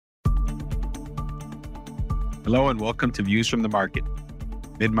Hello and welcome to Views from the Market,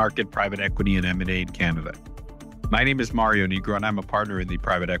 Mid-Market Private Equity and M&A in Canada. My name is Mario Negro and I'm a partner in the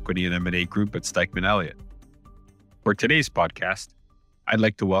Private Equity and M&A group at Stikeman Elliott. For today's podcast, I'd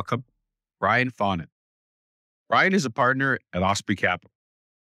like to welcome Brian Faughnan. Brian is a partner at Osprey Capital.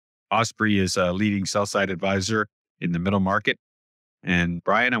 Osprey is a leading sell-side advisor in the middle market. And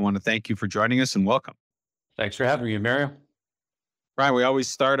Brian, I want to thank you for joining us and welcome. Thanks for having me, Mario. Brian, we always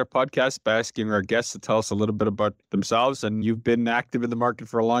start our podcast by asking our guests to tell us a little bit about themselves, and you've been active in the market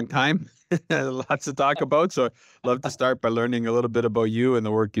for a long time. Lots to talk about, so I'd love to start by learning a little bit about you and the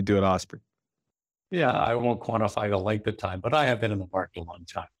work you do at Osprey. Yeah, I won't quantify the length of time, but I have been in the market a long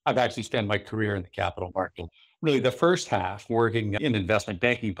time. I've actually spent my career in the capital market, really the first half working in investment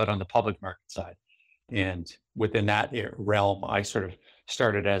banking, but on the public market side. And within that realm, I sort of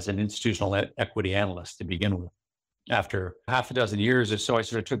started as an institutional equity analyst to begin with. After half a dozen years or so, I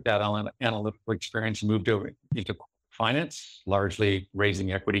sort of took that analytical experience and moved over into finance, largely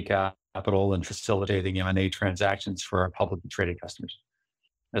raising equity capital and facilitating M&A transactions for our publicly traded customers.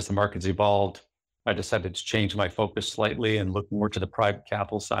 As the markets evolved, I decided to change my focus slightly and look more to the private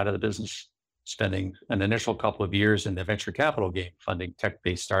capital side of the business, spending an initial couple of years in the venture capital game, funding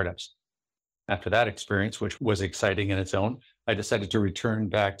tech-based startups. After that experience, which was exciting in its own, I decided to return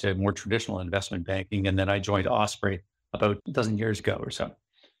back to more traditional investment banking, and then I joined Osprey about a dozen years ago or so.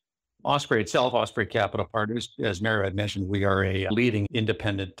 Osprey itself, Osprey Capital Partners, as Mario had mentioned, we are a leading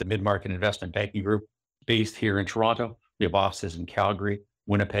independent mid-market investment banking group based here in Toronto. We have offices in Calgary,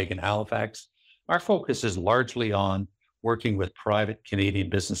 Winnipeg, and Halifax. Our focus is largely on working with private Canadian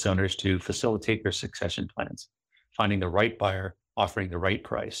business owners to facilitate their succession plans, finding the right buyer, offering the right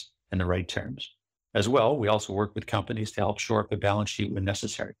price and the right terms. As well, we also work with companies to help shore up the balance sheet when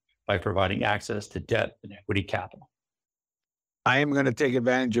necessary by providing access to debt and equity capital. I am going to take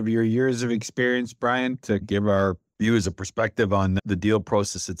advantage of your years of experience, Brian, to give our viewers a perspective on the deal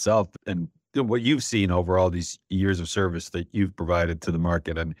process itself and what you've seen over all these years of service that you've provided to the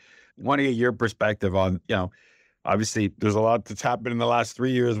market. And I want to get your perspective on, obviously there's a lot that's happened in the last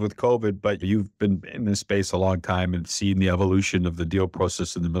 3 years with COVID, but you've been in this space a long time and seen the evolution of the deal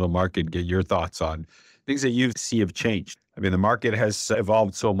process in the middle market. Get your thoughts on things that you see have changed. I mean, the market has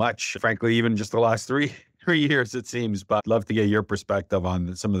evolved so much, frankly, even just the last three years, it seems, but I'd love to get your perspective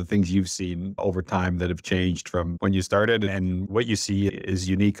on some of the things you've seen over time that have changed from when you started and what you see is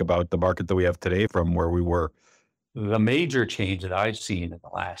unique about the market that we have today from where we were. The major change that I've seen in the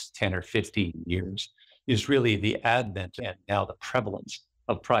last 10 or 15 years is really the advent and now the prevalence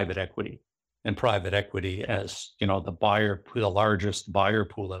of private equity. And private equity as, the largest buyer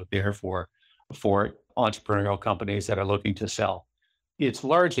pool out there for entrepreneurial companies that are looking to sell. It's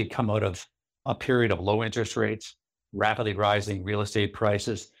largely come out of a period of low interest rates, rapidly rising real estate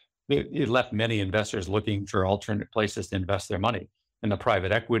prices. It left many investors looking for alternate places to invest their money. And the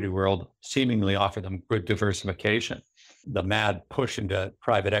private equity world seemingly offered them good diversification. The mad push into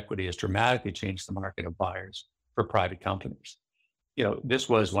private equity has dramatically changed the market of buyers for private companies. This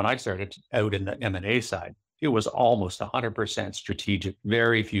was when I started out in the M&A side, it was almost 100% strategic,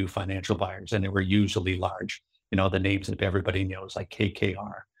 very few financial buyers, and they were usually large. The names that everybody knows, like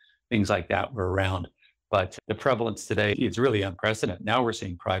KKR, things like that were around. But the prevalence today is really unprecedented. Now we're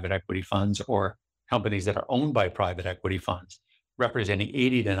seeing private equity funds or companies that are owned by private equity funds representing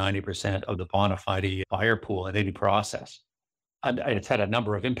 80 to 90% of the bona fide buyer pool in any process. And it's had a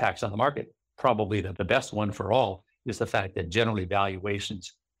number of impacts on the market. Probably the best one for all is the fact that generally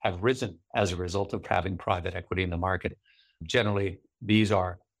valuations have risen as a result of having private equity in the market. Generally, these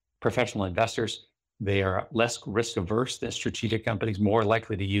are professional investors. They are less risk averse than strategic companies, more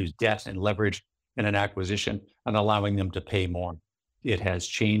likely to use debt and leverage in an acquisition and allowing them to pay more. It has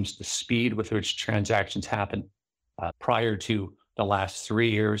changed the speed with which transactions happen. Prior to the last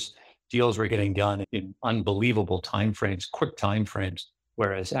 3 years, deals were getting done in unbelievable timeframes, quick timeframes,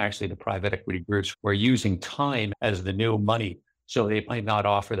 whereas actually the private equity groups were using time as the new money. So they might not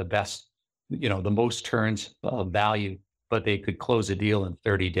offer the best, the most turns of value, but they could close a deal in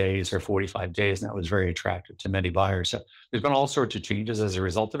 30 days or 45 days. And that was very attractive to many buyers. So there's been all sorts of changes as a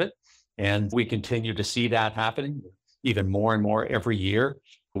result of it. And we continue to see that happening even more and more every year.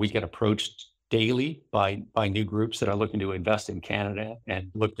 We get approached daily by new groups that are looking to invest in Canada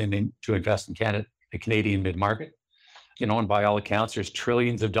and looking to invest in Canada, the Canadian mid-market. And by all accounts, there's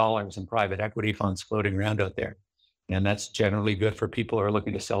trillions of dollars in private equity funds floating around out there. And that's generally good for people who are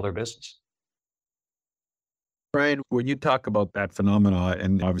looking to sell their business. Brian, when you talk about that phenomena,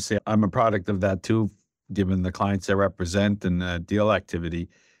 and obviously I'm a product of that too, given the clients I represent and deal activity,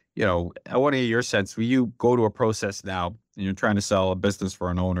 I want to get your sense. When you go to a process now and you're trying to sell a business for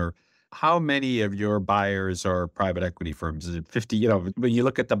an owner, How many of your buyers are private equity firms? Is it 50? When you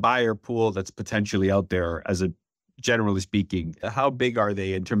look at the buyer pool that's potentially out there as a generally speaking, how big are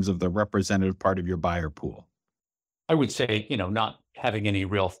they in terms of the representative part of your buyer pool? I would say, not having any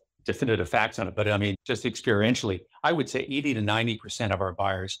real definitive facts on it, but I mean, just experientially, I would say 80 to 90% of our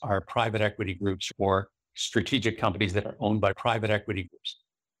buyers are private equity groups or strategic companies that are owned by private equity groups.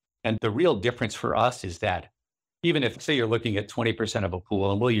 And the real difference for us is that even if, say, you're looking at 20% of a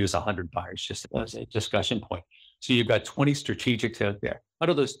pool, and we'll use 100 buyers just as a discussion point. So you've got 20 strategics out there. Out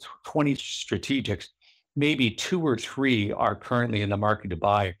of those 20 strategics, maybe two or three are currently in the market to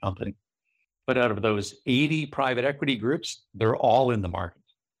buy a company. But out of those 80 private equity groups, they're all in the market.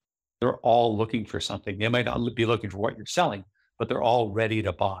 They're all looking for something. They might not be looking for what you're selling, but they're all ready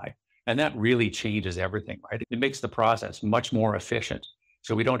to buy. And that really changes everything, right? It makes the process much more efficient.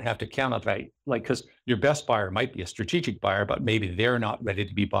 So we don't have to count on that, like, because your best buyer might be a strategic buyer, but maybe they're not ready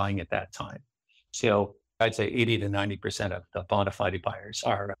to be buying at that time. So I'd say 80 to 90% of the bona fide buyers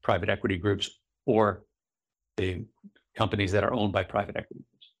are private equity groups or the companies that are owned by private equity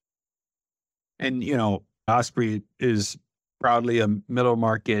groups. And, Osprey is proudly a middle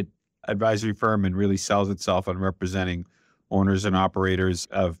market advisory firm and really sells itself on representing owners and operators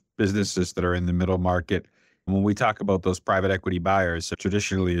of businesses that are in the middle market. When we talk about those private equity buyers,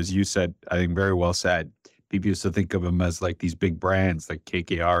 traditionally, as you said, I think very well said, people used to think of them as like these big brands like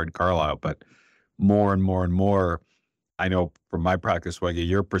KKR and Carlyle, but more and more and more, I know from my practice, what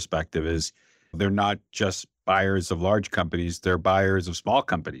your perspective is, they're not just buyers of large companies, they're buyers of small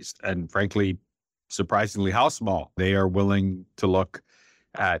companies. And frankly, surprisingly, how small they are willing to look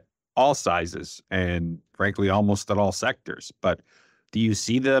at all sizes and frankly, almost at all sectors. But do you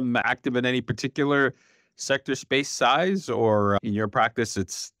see them active in any particular sector, space, size, or in your practice,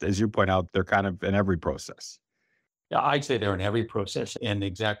 it's, as you point out, they're kind of in every process? Yeah, I'd say they're in every process. And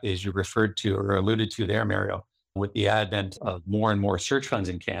exactly as you referred to or alluded to there, Mario, with the advent of more and more search funds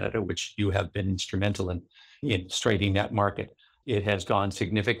in Canada, which you have been instrumental in straightening that market, it has gone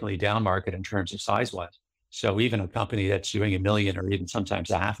significantly down market in terms of size wise. So even a company that's doing $1 million or even sometimes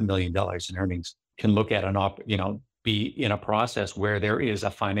 $500,000 in earnings can look at be in a process where there is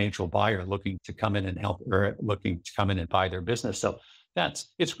a financial buyer looking to come in and help or looking to come in and buy their business. So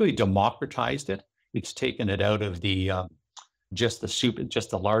it's really democratized it. It's taken it out of just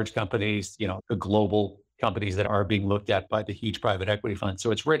the large companies, the global companies that are being looked at by the huge private equity funds. So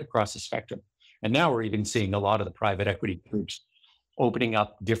it's right across the spectrum. And now we're even seeing a lot of the private equity groups opening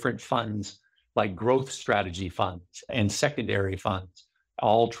up different funds like growth strategy funds and secondary funds,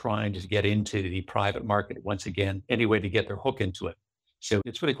 all trying to get into the private market once again, any way to get their hook into it. So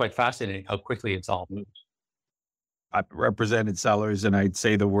it's really quite fascinating how quickly it's all moved. I've represented sellers and I'd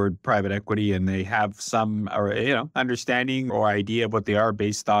say the word private equity and they have some or understanding or idea of what they are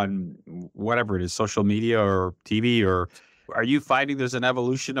based on whatever it is, social media or TV. Or are you finding there's an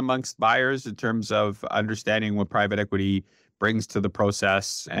evolution amongst buyers in terms of understanding what private equity brings to the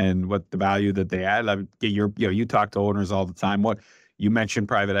process and what the value that they add? You talk to owners all the time. What you mentioned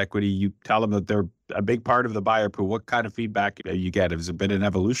private equity, you tell them that they're a big part of the buyer pool. What kind of feedback you get? Has there been an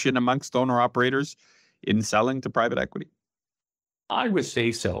evolution amongst owner operators in selling to private equity? I would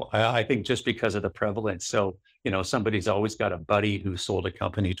say so. I think just because of the prevalence. So, somebody's always got a buddy who sold a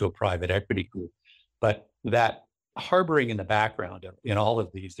company to a private equity group. But that harboring in the background in all of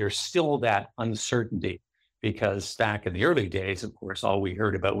these, there's still that uncertainty because back in the early days, of course, all we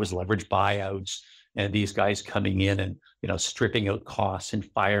heard about was leverage buyouts and these guys coming in and, stripping out costs and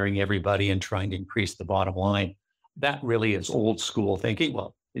firing everybody and trying to increase the bottom line. That really is old school thinking.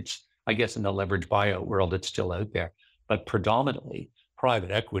 Well, I guess in the leverage buyout world, it's still out there. But predominantly,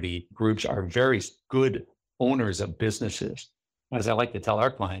 private equity groups are very good owners of businesses. As I like to tell our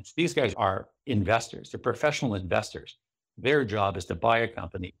clients, these guys are investors. They're professional investors. Their job is to buy a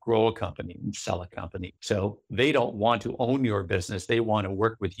company, grow a company, and sell a company. So they don't want to own your business. They want to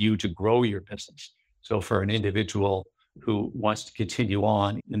work with you to grow your business. So for an individual who wants to continue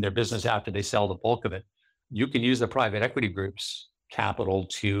on in their business after they sell the bulk of it, you can use the private equity group's capital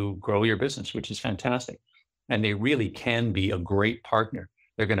to grow your business, which is fantastic. And they really can be a great partner.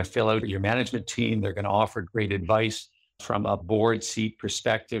 They're going to fill out your management team. They're going to offer great advice from a board seat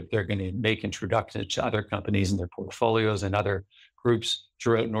perspective. They're going to make introductions to other companies in their portfolios and other groups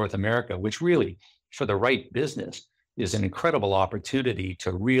throughout North America, which really, for the right business, is an incredible opportunity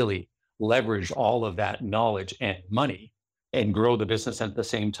to really leverage all of that knowledge and money and grow the business and at the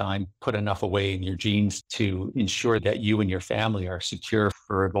same time put enough away in your genes to ensure that you and your family are secure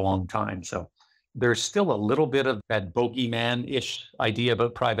for a long time. So there's still a little bit of that bogeyman-ish idea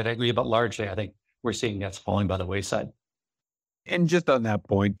about private equity, but largely I think we're seeing that's falling by the wayside. And just on that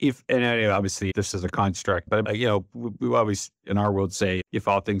point, obviously this is a construct, but we always in our world say, if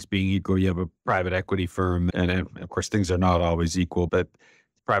all things being equal, you have a private equity firm, and of course things are not always equal, but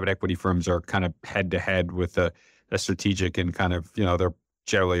private equity firms are kind of head to head with a strategic, and kind of, they're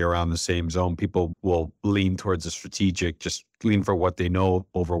generally around the same zone. People will lean towards a strategic, just lean for what they know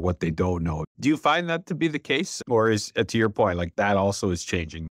over what they don't know. Do you find that to be the case? Or is, to your point, like that also is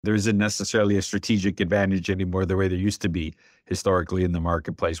changing? There isn't necessarily a strategic advantage anymore the way there used to be historically in the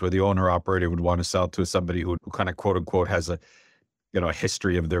marketplace, where the owner operator would want to sell to somebody who kind of quote unquote has a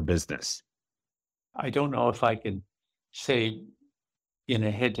history of their business. I don't know if I could say in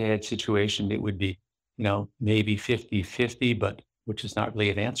a head-to-head situation, it would be, maybe 50-50, but which is not really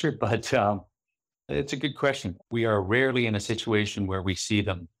an answer, but it's a good question. We are rarely in a situation where we see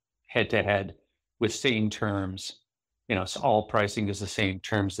them head-to-head with same terms. So all pricing is the same,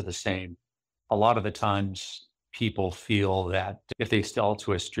 terms are the same. A lot of the times people feel that if they sell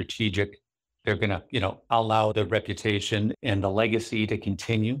to a strategic, they're going to, allow the reputation and the legacy to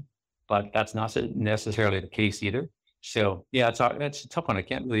continue, but that's not necessarily the case either. So yeah, it's a tough one. I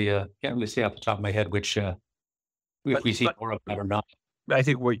can't really say off the top of my head which if But, we see but more of that or not. I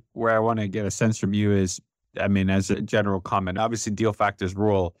think where I want to get a sense from you is, I mean, as a general comment, obviously deal factors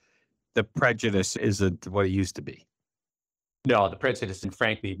rule. The prejudice isn't what it used to be. No, the prejudice and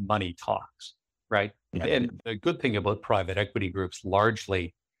frankly, money talks, right? Yeah. And the good thing about private equity groups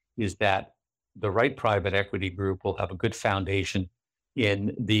largely is that the right private equity group will have a good foundation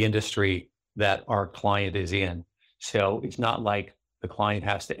in the industry that our client is in. So it's not like the client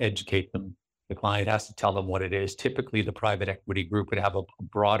has to educate them. The client has to tell them what it is. Typically, the private equity group would have a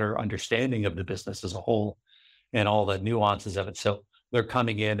broader understanding of the business as a whole and all the nuances of it. So they're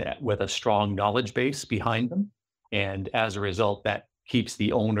coming in with a strong knowledge base behind them. And as a result, that gives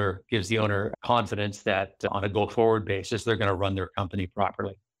the owner confidence that on a go forward basis, they're going to run their company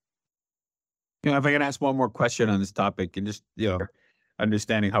properly. If I can ask one more question on this topic, and just,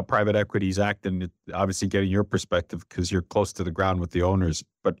 understanding how private equities act, and obviously getting your perspective because you're close to the ground with the owners.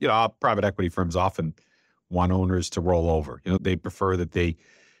 But, private equity firms often want owners to roll over. They prefer that they,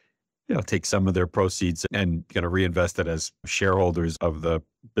 take some of their proceeds and reinvest it as shareholders of the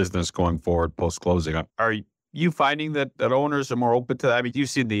business going forward post closing. Are you finding that owners are more open to that? I mean, you've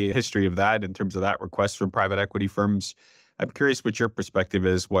seen the history of that in terms of that request from private equity firms. I'm curious what your perspective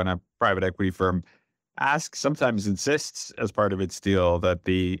is when a private equity firm asks, sometimes insists as part of its deal, that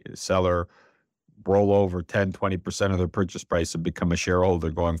the seller roll over 10-20% of their purchase price and become a shareholder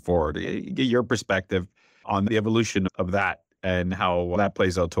going forward. Get your perspective on the evolution of that and how that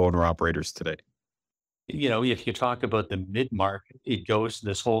plays out to owner operators today. If you talk about the mid-market, it goes to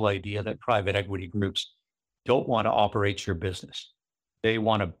this whole idea that private equity groups don't want to operate your business. They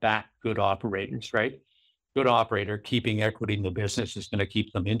want to back good operators, right? Good operator keeping equity in the business is going to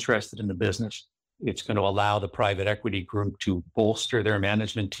keep them interested in the business. It's going to allow the private equity group to bolster their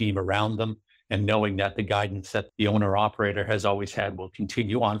management team around them, and knowing that the guidance that the owner operator has always had will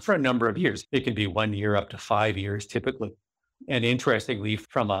continue on for a number of years. It can be 1 year up to 5 years typically. And interestingly,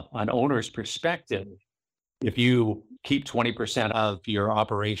 from an owner's perspective, if you keep 20% of your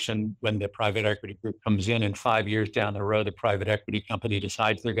operation when the private equity group comes in, and 5 years down the road, the private equity company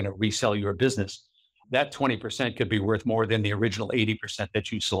decides they're going to resell your business, that 20% could be worth more than the original 80%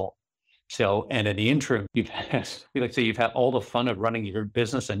 that you sold. So, and in the interim, you've had all the fun of running your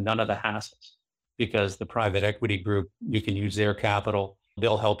business and none of the hassles, because the private equity group, you can use their capital.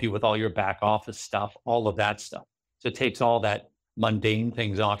 They'll help you with all your back office stuff, all of that stuff. So it takes all that mundane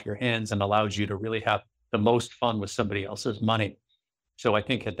things off your hands and allows you to really have the most fun with somebody else's money. So I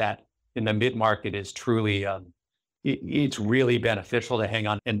think that in the mid-market is truly, it's really beneficial to hang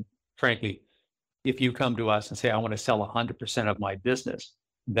on. And frankly, if you come to us and say, I want to sell 100% of my business,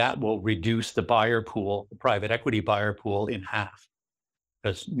 that will reduce the buyer pool, the private equity buyer pool, in half,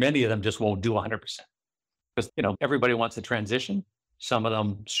 because many of them just won't do 100%. Because, everybody wants a transition. Some of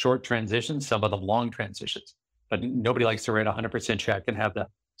them short transitions, some of them long transitions, but nobody likes to write a 100% check and have the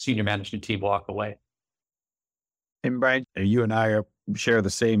senior management team walk away. And Brian, you and I share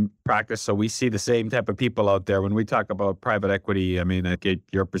the same practice, so we see the same type of people out there. When we talk about private equity, I mean, I get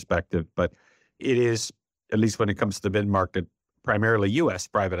your perspective, but it is, at least when it comes to the mid-market, primarily U.S.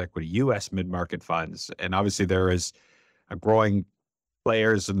 private equity, U.S. mid-market funds. And obviously there is a growing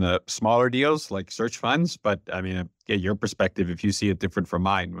players in the smaller deals like search funds. But I mean, get your perspective if you see it different from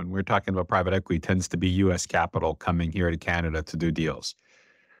mine. When we're talking about private equity, it tends to be U.S. capital coming here to Canada to do deals.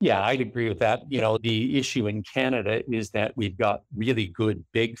 Yeah, I'd agree with that. The issue in Canada is that we've got really good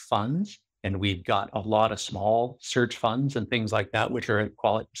big funds, and we've got a lot of small search funds and things like that, which are,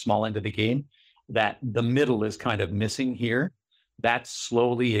 call it, small end of the game, that the middle is kind of missing here. That's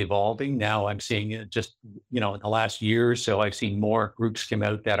slowly evolving. Now I'm seeing it just, in the last year or so, I've seen more groups come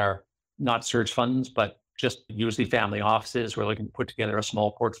out that are not search funds, but just usually family offices who are looking to put together a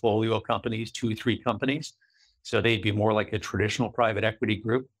small portfolio of companies, 2 or 3 companies. So they'd be more like a traditional private equity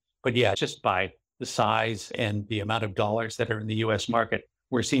group. But yeah, just by the size and the amount of dollars that are in the US market,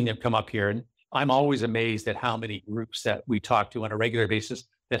 we're seeing them come up here. And I'm always amazed at how many groups that we talk to on a regular basis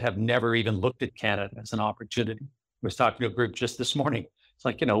that have never even looked at Canada as an opportunity. Was talking to a group just this morning. It's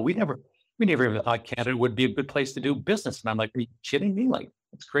like, we never even thought Canada would be a good place to do business. And I'm like, are you kidding me? Like,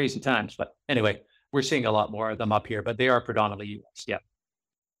 it's crazy times. But anyway, we're seeing a lot more of them up here, but they are predominantly US. Yeah.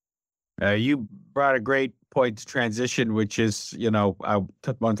 You brought a great point to transition, which is, I want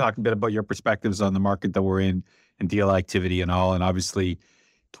to talk a bit about your perspectives on the market that we're in and deal activity and all. And obviously,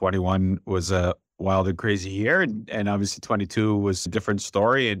 21 was a wild and crazy year. And obviously, 22 was a different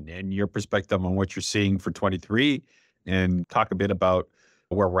story. And your perspective on what you're seeing for 23 and talk a bit about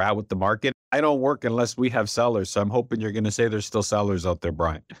where we're at with the market. I don't work unless we have sellers. So I'm hoping you're going to say there's still sellers out there,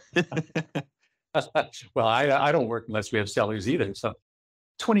 Brian. Well, I don't work unless we have sellers either. So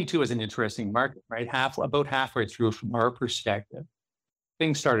 22 is an interesting market, right? About halfway through from our perspective,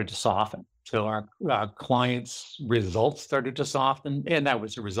 things started to soften. So our clients' results started to soften. And that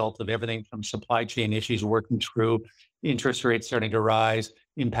was a result of everything from supply chain issues working through, interest rates starting to rise,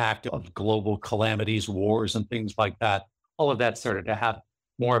 impact of global calamities, wars, and things like that. All of that started to have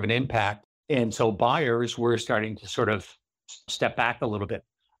more of an impact. And so buyers were starting to sort of step back a little bit,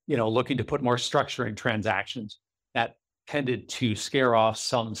 looking to put more structure in transactions. That tended to scare off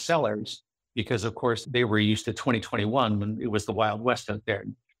some sellers because, of course, they were used to 2021 when it was the Wild West out there.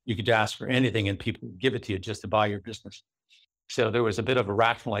 You could ask for anything and people would give it to you just to buy your business. So there was a bit of a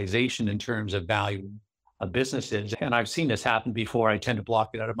rationalization in terms of value of businesses. And I've seen this happen before. I tend to block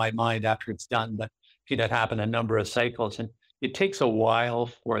it out of my mind after it's done, but I've seen that happen a number of cycles. And it takes a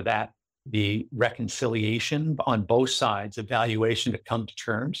while for the reconciliation on both sides of valuation to come to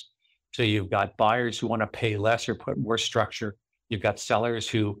terms. So you've got buyers who want to pay less or put more structure. You've got sellers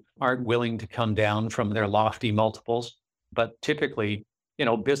who aren't willing to come down from their lofty multiples. But typically,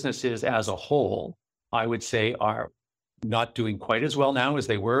 businesses as a whole, I would say, are not doing quite as well now as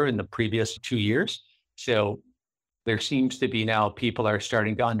they were in the previous 2 years. So there seems to be now people are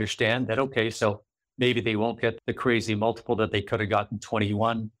starting to understand that, okay, so maybe they won't get the crazy multiple that they could have gotten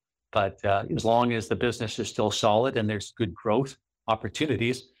 21. But as long as the business is still solid and there's good growth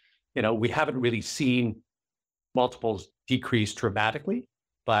opportunities, we haven't really seen multiples decrease dramatically,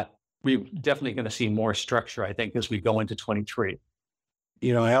 but we're definitely going to see more structure, I think, as we go into 23.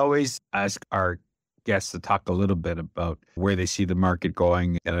 I always ask our guests to talk a little bit about where they see the market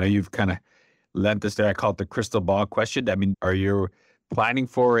going. And I know you've kind of lent us there. I call it the crystal ball question. I mean, are you planning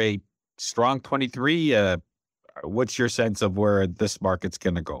for a strong 23? What's your sense of where this market's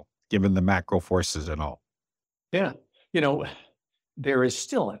going to go, given the macro forces and all? Yeah. There is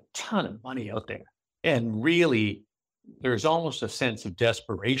still a ton of money out there. And really, there's almost a sense of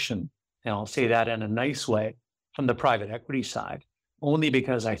desperation. And I'll say that in a nice way from the private equity side, only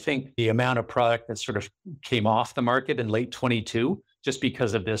because I think the amount of product that sort of came off the market in late 22, just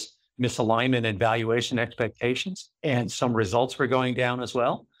because of this misalignment in valuation expectations, and some results were going down as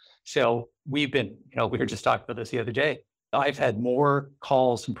well. So we've been, we were just talking about this the other day. I've had more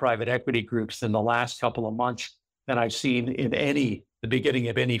calls from private equity groups in the last couple of months than I've seen in the beginning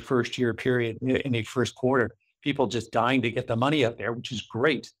of any first year period, in a first quarter. People just dying to get the money out there, which is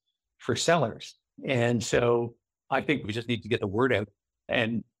great for sellers. And so I think we just need to get the word out.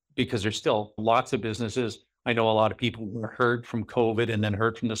 And because there's still lots of businesses, I know a lot of people were hurt from COVID and then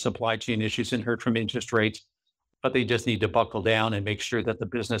hurt from the supply chain issues and hurt from interest rates, but they just need to buckle down and make sure that the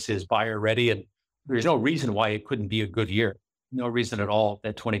business is buyer ready. And there's no reason why it couldn't be a good year. No reason at all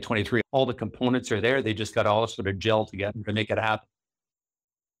that 2023, all the components are there. They just got to all sort of gel together to make it happen.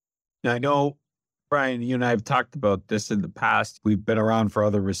 Now, I know, Brian, you and I have talked about this in the past. We've been around for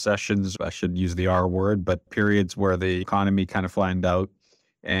other recessions. I shouldn't use the R word, but periods where the economy kind of flattened out.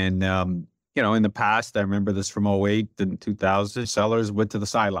 And, in the past, I remember this from '08 and 2000, sellers went to the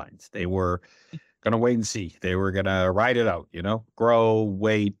sidelines. They were going to wait and see. They were going to ride it out, grow,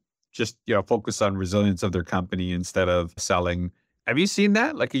 wait, just, focus on resilience of their company instead of selling. Have you seen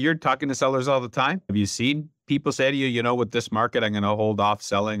that? Like, you're talking to sellers all the time. Have you seen people say to you, with this market, I'm going to hold off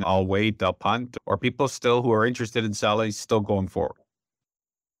selling. I'll wait, I'll punt. Or people still who are interested in selling, still going forward?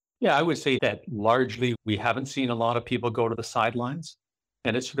 Yeah, I would say that largely we haven't seen a lot of people go to the sidelines.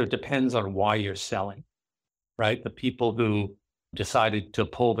 And it sort of depends on why you're selling, right? The people who decided to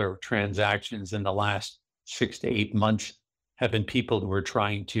pull their transactions in the last 6 to 8 months have been people who are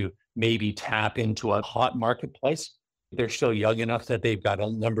trying to maybe tap into a hot marketplace. They're still young enough that they've got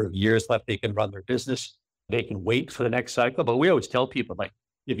a number of years left. They can run their business. They can wait for the next cycle. But we always tell people, like,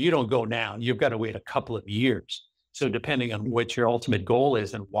 if you don't go now, you've got to wait a couple of years. So depending on what your ultimate goal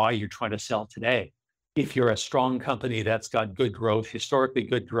is and why you're trying to sell today, if you're a strong company that's got good growth, historically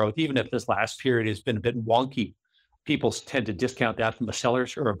good growth, even if this last period has been a bit wonky, people tend to discount that from a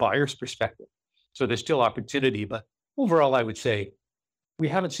seller's or a buyer's perspective. So there's still opportunity. But overall, I would say we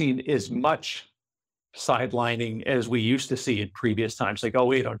haven't seen as much sidelining as we used to see in previous times, like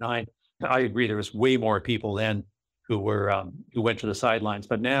 08, 09. I agree. There was way more people then who went to the sidelines.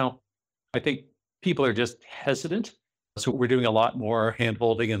 But now I think people are just hesitant. So we're doing a lot more hand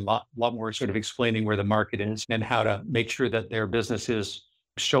holding and a lot more sort of explaining where the market is and how to make sure that their businesses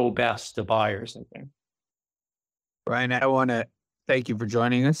show best to buyers, I think. Brian, I want to thank you for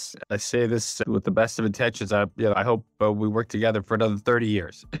joining us. I say this with the best of intentions. I hope we work together for another 30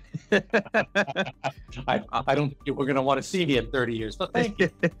 years. I don't think we're going to want to see me in 30 years, but thank you.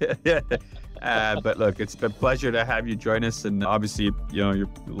 But look, it's been a pleasure to have you join us. And obviously, your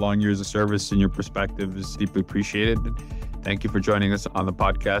long years of service and your perspective is deeply appreciated. Thank you for joining us on the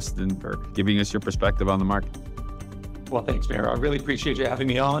podcast and for giving us your perspective on the market. Well, thanks, Mayor. I really appreciate you having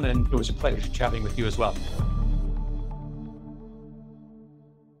me on, and it was a pleasure chatting with you as well.